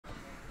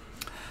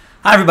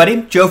Hi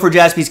everybody, Joe for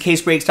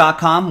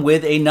JASPY'S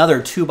with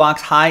another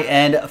 2-box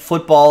high-end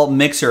football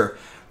mixer.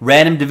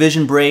 Random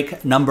division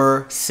break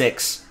number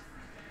 6.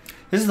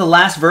 This is the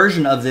last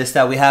version of this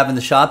that we have in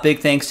the shop. Big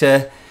thanks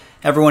to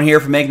everyone here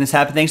for making this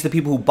happen. Thanks to the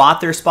people who bought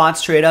their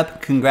spots straight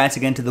up. Congrats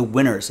again to the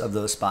winners of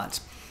those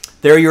spots.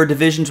 There are your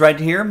divisions right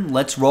here.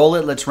 Let's roll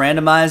it. Let's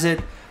randomize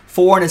it.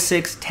 4 and a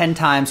 6, 10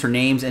 times for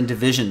names and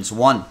divisions.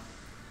 1,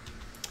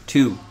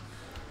 2,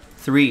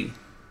 3,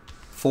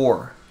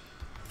 4,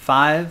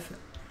 5,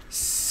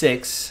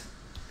 6,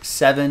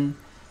 7,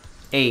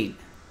 8,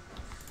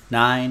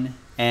 9,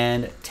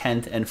 and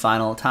 10th and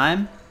final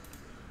time.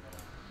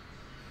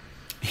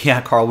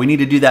 Yeah, Carl, we need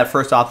to do that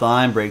first off the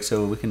line break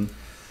so we can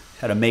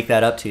try to make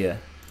that up to you.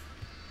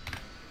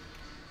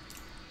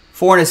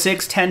 4 and a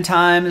 6, 10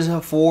 times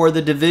for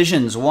the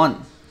divisions.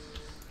 1,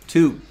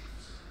 2,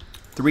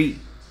 3,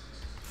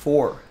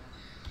 4,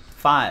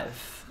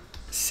 5,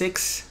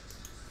 6,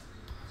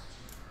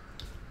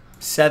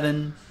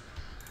 7,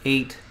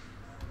 8,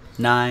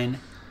 9,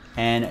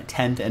 and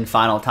 10th and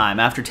final time.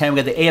 After 10,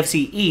 we got the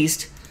AFC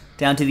East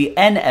down to the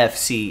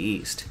NFC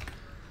East.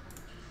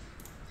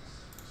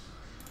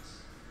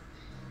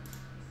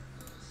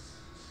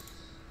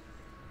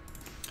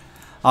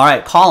 All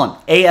right, Colin,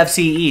 AFC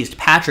East.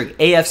 Patrick,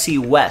 AFC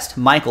West.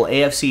 Michael,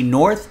 AFC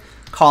North.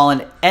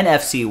 Colin,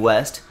 NFC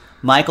West.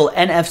 Michael,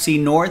 NFC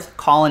North.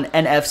 Colin,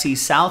 NFC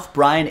South.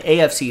 Brian,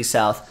 AFC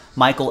South.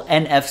 Michael,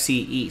 NFC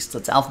East.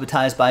 Let's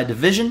alphabetize by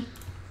division.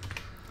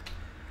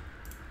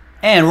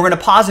 And we're going to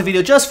pause the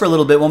video just for a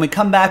little bit. When we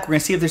come back, we're going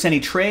to see if there's any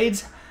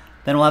trades.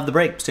 Then we'll have the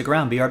break. Stick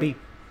around. BRB.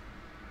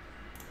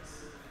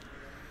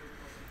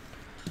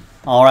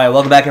 All right,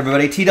 welcome back,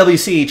 everybody.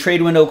 TWC,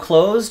 trade window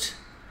closed.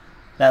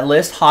 That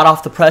list, hot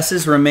off the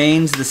presses,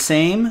 remains the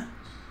same.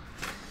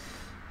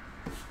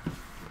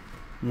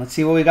 And let's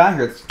see what we got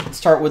here. Let's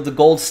start with the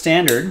gold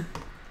standard.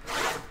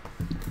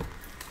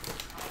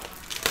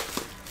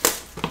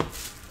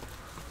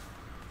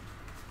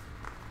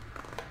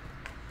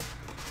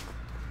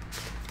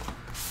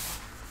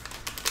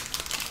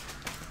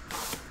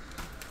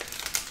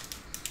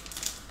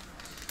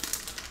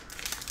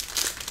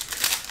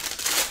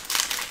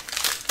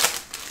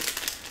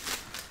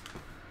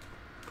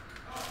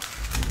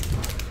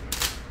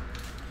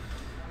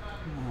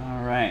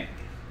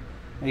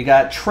 You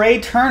got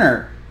Trey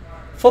Turner,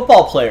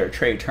 football player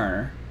Trey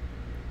Turner.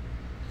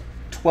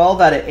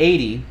 12 out of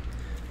 80,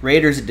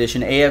 Raiders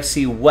edition,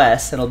 AFC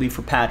West. That'll be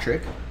for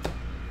Patrick.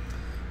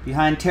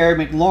 Behind Terry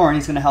McLaurin,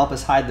 he's going to help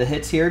us hide the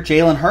hits here.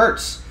 Jalen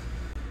Hurts,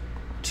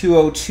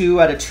 202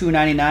 out of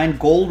 299,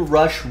 Gold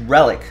Rush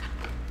Relic,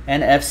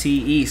 NFC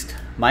East.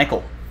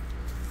 Michael.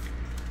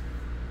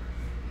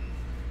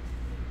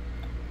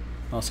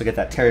 Also get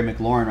that Terry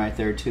McLaurin right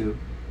there too.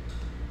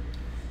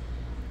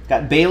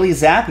 Got Bailey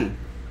Zappi.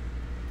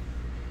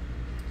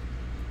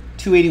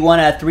 281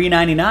 at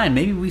 399.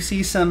 Maybe we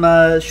see some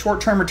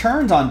short-term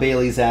returns on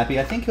Bailey Zappi.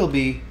 I think he'll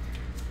be...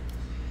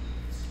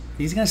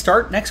 He's going to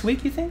start next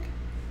week, you think?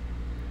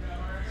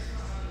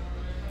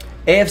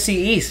 AFC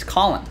East,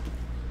 Colin.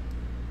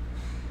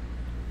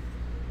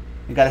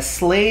 We got a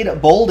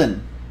Slade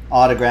Bolden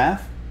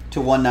autograph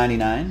to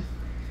 199.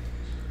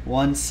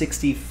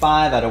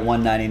 165 out of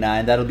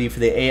 199. That'll be for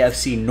the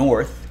AFC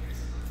North.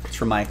 It's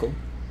for Michael.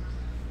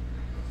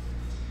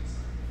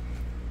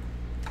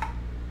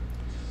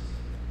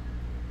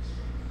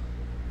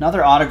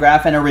 Another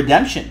autograph and a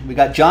redemption. We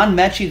got John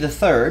Mechie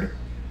III.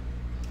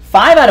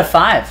 5 out of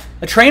 5.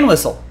 A train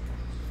whistle.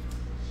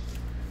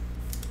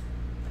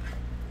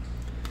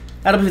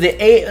 That'll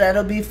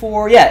be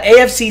for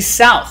AFC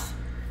South.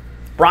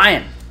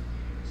 Brian.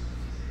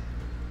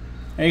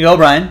 There you go,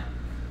 Brian.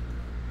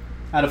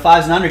 Out of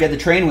 5s and under, get the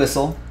train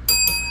whistle.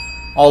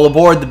 All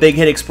aboard the Big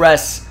Hit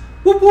Express.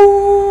 Whoop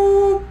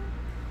whoop.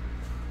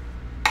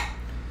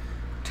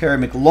 Terry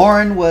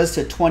McLaurin was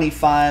to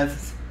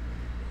 25.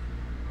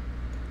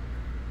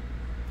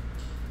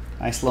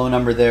 Nice low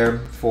number there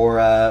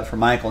for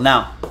Michael.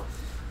 Now,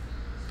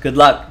 good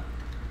luck.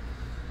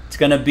 It's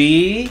going to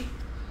be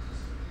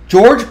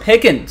George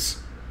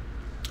Pickens.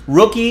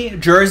 Rookie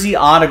jersey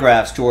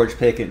autographs, George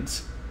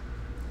Pickens.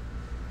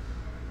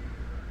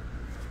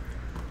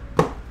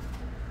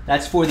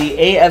 That's for the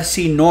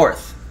AFC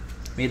North.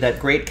 Made that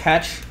great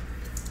catch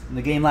in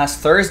the game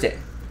last Thursday.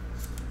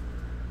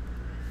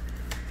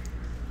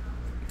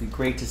 It'd be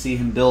great to see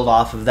him build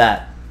off of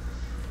that.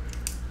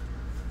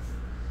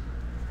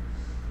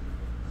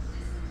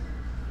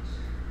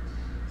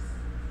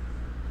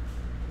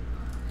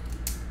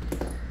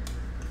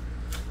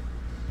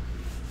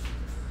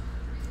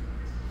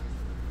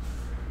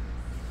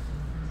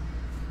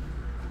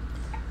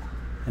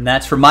 And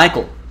that's for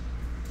Michael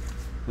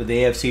with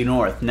the AFC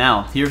North.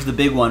 Now, here's the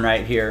big one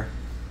right here.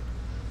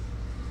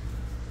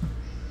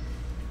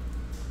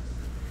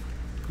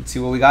 Let's see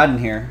what we got in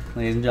here,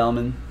 ladies and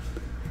gentlemen.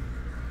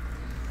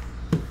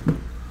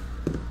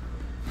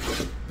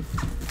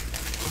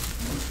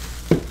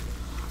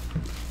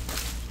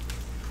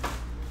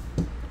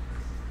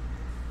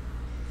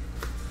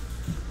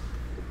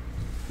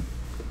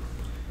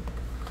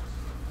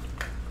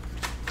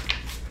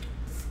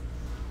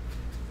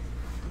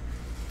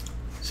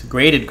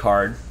 Graded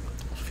card.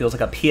 Feels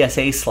like a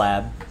PSA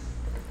slab.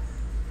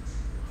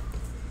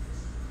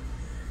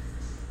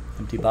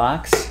 Empty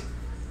box.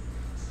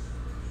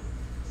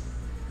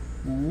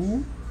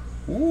 Ooh.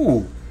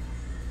 Ooh.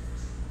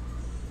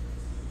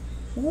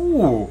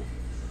 Ooh.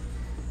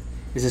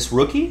 Is this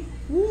rookie?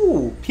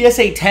 Ooh.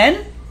 PSA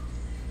 10?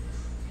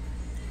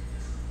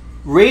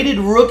 Rated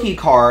rookie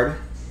card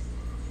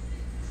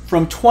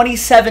from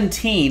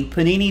 2017.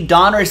 Panini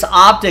Donruss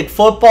Optic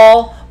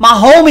Football. My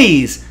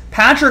homies.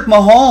 Patrick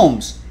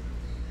Mahomes.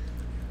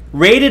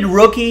 Rated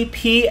rookie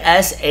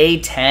PSA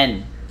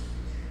 10.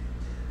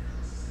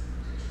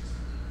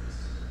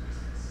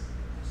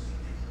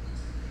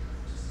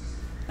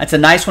 That's a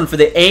nice one for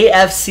the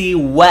AFC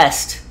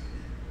West.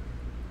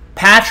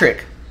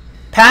 Patrick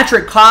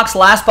Cox,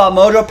 Last Spot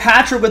Mojo.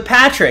 Patrick with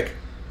Patrick.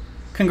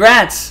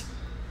 Congrats.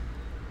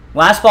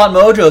 Last Spot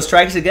Mojo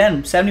strikes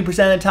again 70% of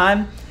the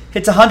time.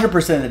 Hits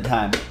 100% of the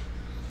time.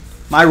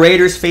 My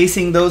Raiders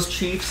facing those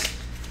Chiefs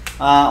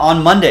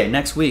on Monday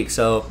next week.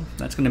 So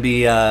that's going to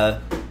be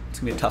a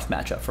tough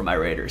matchup for my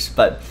Raiders.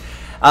 But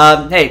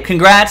hey,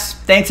 congrats.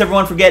 Thanks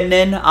everyone for getting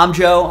in. I'm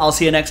Joe. I'll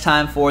see you next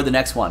time for the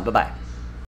next one. Bye-bye.